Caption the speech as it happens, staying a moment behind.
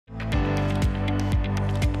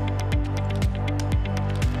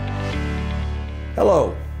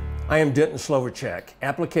Hello, I am Denton Slovacek,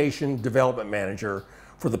 Application Development Manager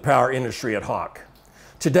for the power industry at Hach.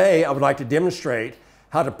 Today, I would like to demonstrate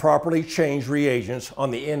how to properly change reagents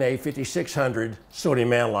on the NA5600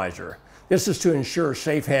 Sodium Analyzer. This is to ensure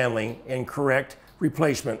safe handling and correct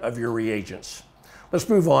replacement of your reagents. Let's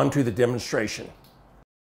move on to the demonstration.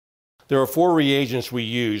 There are 4 reagents we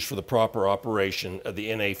use for the proper operation of the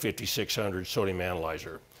NA5600 Sodium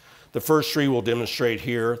Analyzer. The first 3 we'll demonstrate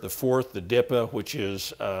here. The 4th, the DIPA, which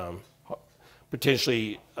is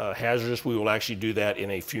potentially hazardous, we will actually do that in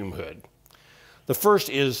a fume hood. The first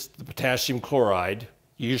is the potassium chloride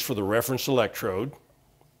used for the reference electrode.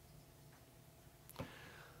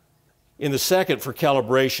 In the second, for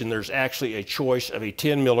calibration, there's actually a choice of a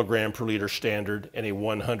 10 milligram per liter standard and a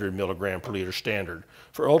 100 milligram per liter standard.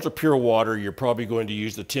 For ultra pure water, you're probably going to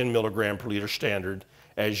use the 10 milligram per liter standard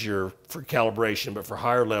as for calibration, but for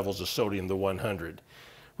higher levels of sodium, the 100.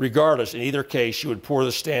 Regardless, in either case, you would pour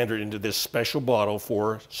the standard into this special bottle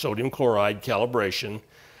for sodium chloride calibration.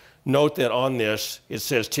 Note that on this, it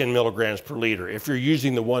says 10 milligrams per liter. If you're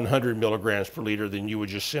using the 100 milligrams per liter, then you would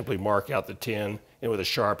just simply mark out the 10 and with a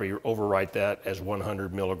Sharpie overwrite that as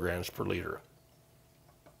 100 milligrams per liter.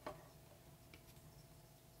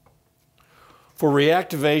 For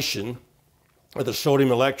reactivation of the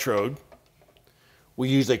sodium electrode, we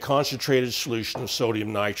use a concentrated solution of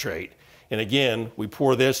sodium nitrate. And again, we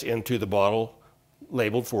pour this into the bottle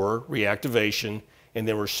labeled for reactivation, and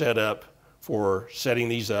then we're set up for setting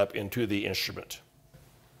these up into the instrument.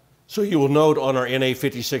 So you will note on our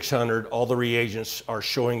NA5600, all the reagents are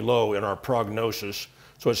showing low in our prognosis.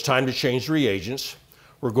 So it's time to change the reagents.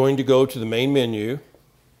 We're going to go to the main menu,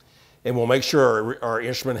 and we'll make sure our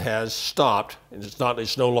instrument has stopped. And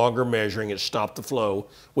it's no longer measuring, it's stopped the flow.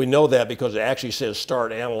 We know that because it actually says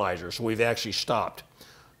start analyzer, so we've actually stopped.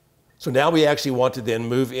 So now we actually want to then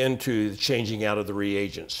move into the changing out of the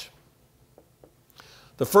reagents.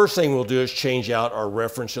 The first thing we'll do is change out our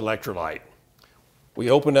reference electrolyte. We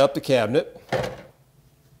open up the cabinet.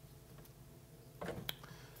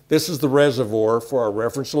 This is the reservoir for our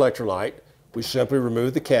reference electrolyte. We simply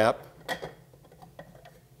remove the cap.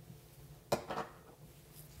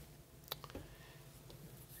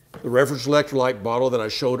 The reference electrolyte bottle that I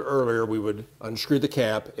showed earlier, we would unscrew the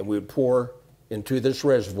cap and we would pour into this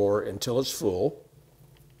reservoir until it's full.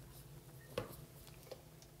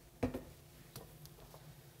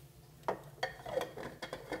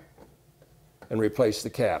 And replace the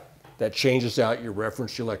cap. That changes out your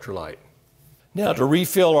reference electrolyte. Now to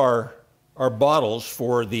refill our bottles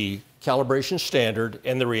for the calibration standard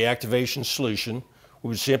and the reactivation solution, we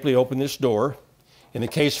would simply open this door. In the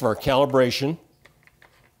case of our calibration,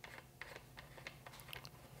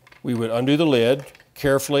 we would undo the lid,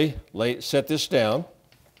 carefully set this down,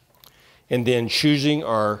 and then choosing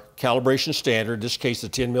our calibration standard, in this case the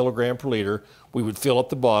 10 milligram per liter, we would fill up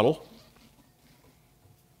the bottle.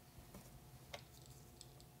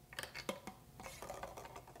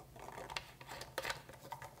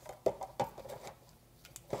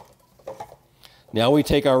 Now we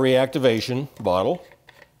take our reactivation bottle,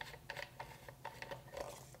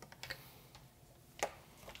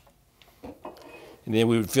 and then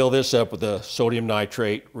we would fill this up with a sodium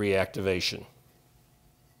nitrate reactivation.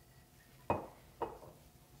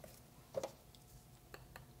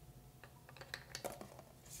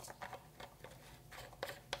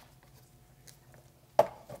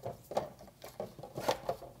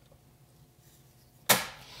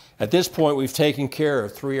 At this point, we've taken care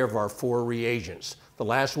of 3 of our 4 reagents. The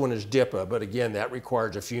last one is DIPA, but again, that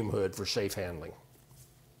requires a fume hood for safe handling.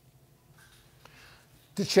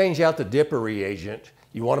 To change out the DIPA reagent,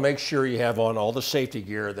 you want to make sure you have on all the safety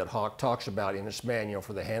gear that Hach talks about in its manual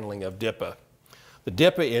for the handling of DIPA.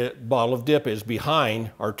 The bottle of DIPA is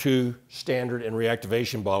behind our 2 standard and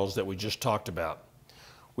reactivation bottles that we just talked about.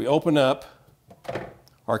 We open up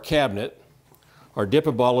our cabinet. Our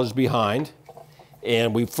DIPA bottle is behind.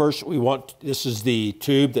 And this is the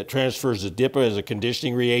tube that transfers the DIPA as a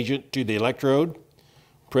conditioning reagent to the electrode.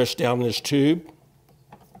 Press down this tube.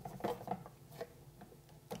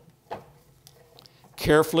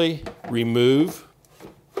 Carefully remove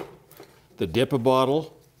the DIPA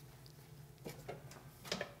bottle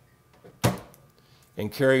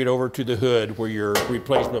and carry it over to the hood where your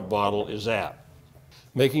replacement bottle is at.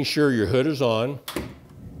 Making sure your hood is on,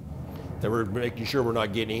 that we're making sure we're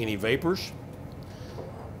not getting any vapors.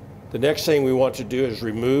 The next thing we want to do is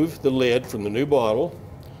remove the lid from the new bottle.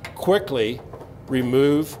 Quickly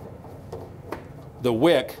remove the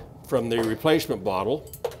wick from the replacement bottle.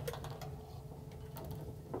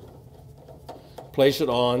 Place it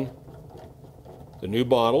on the new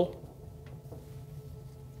bottle.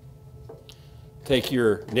 take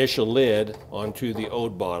your initial lid onto the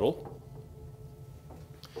Ode bottle.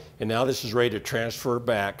 And now this is ready to transfer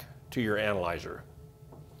back to your analyzer.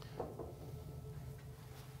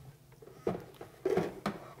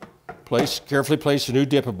 Carefully place the new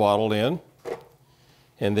DIPA bottle in,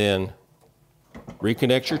 and then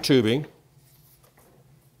reconnect your tubing.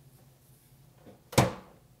 And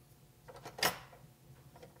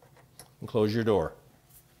close your door.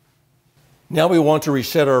 Now we want to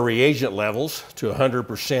reset our reagent levels to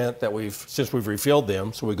 100% since we've refilled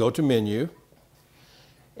them. So we go to Menu,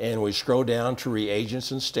 and we scroll down to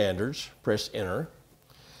Reagents and Standards, press Enter.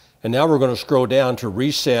 And now we're going to scroll down to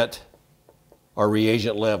reset our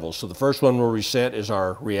reagent levels. So the first one we'll reset is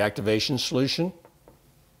our reactivation solution.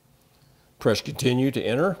 Press Continue to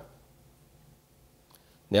enter.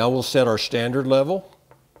 Now we'll set our standard level.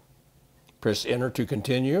 Press Enter to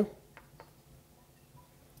continue.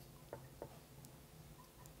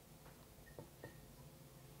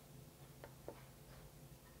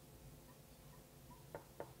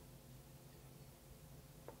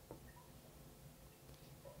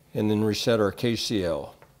 And then reset our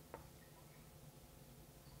KCl.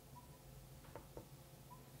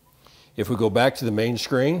 If we go back to the main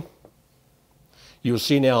screen, you'll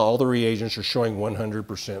see now all the reagents are showing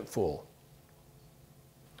 100% full.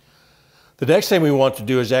 The next thing we want to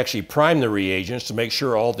do is actually prime the reagents to make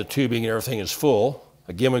sure all the tubing and everything is full.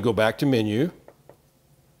 Again, we go back to Menu,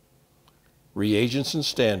 Reagents and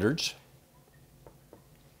Standards,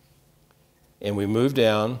 and we move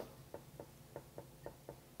down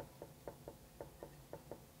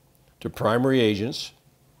to Prime Reagents.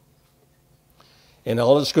 And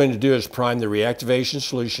all it's going to do is prime the reactivation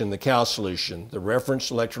solution, the cal solution. The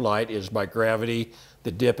reference electrolyte is by gravity.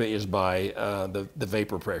 The DIPA is by the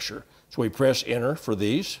vapor pressure. So we press Enter for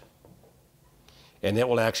these, and it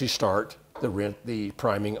will actually start the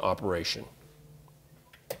priming operation.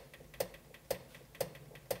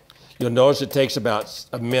 You'll notice it takes about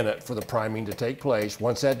a minute for the priming to take place.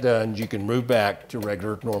 Once that's done, you can move back to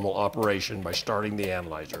regular normal operation by starting the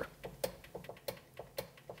analyzer.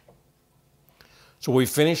 So we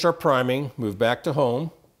finished our priming, move back to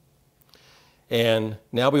home, and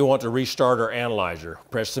now we want to restart our analyzer.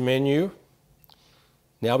 Press the menu.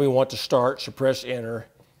 Now we want to start, so press Enter,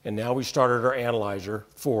 and now we started our analyzer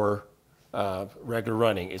for regular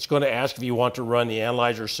running. It's going to ask if you want to run the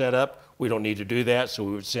analyzer setup. We don't need to do that, so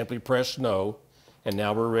we would simply press No, and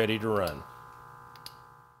now we're ready to run.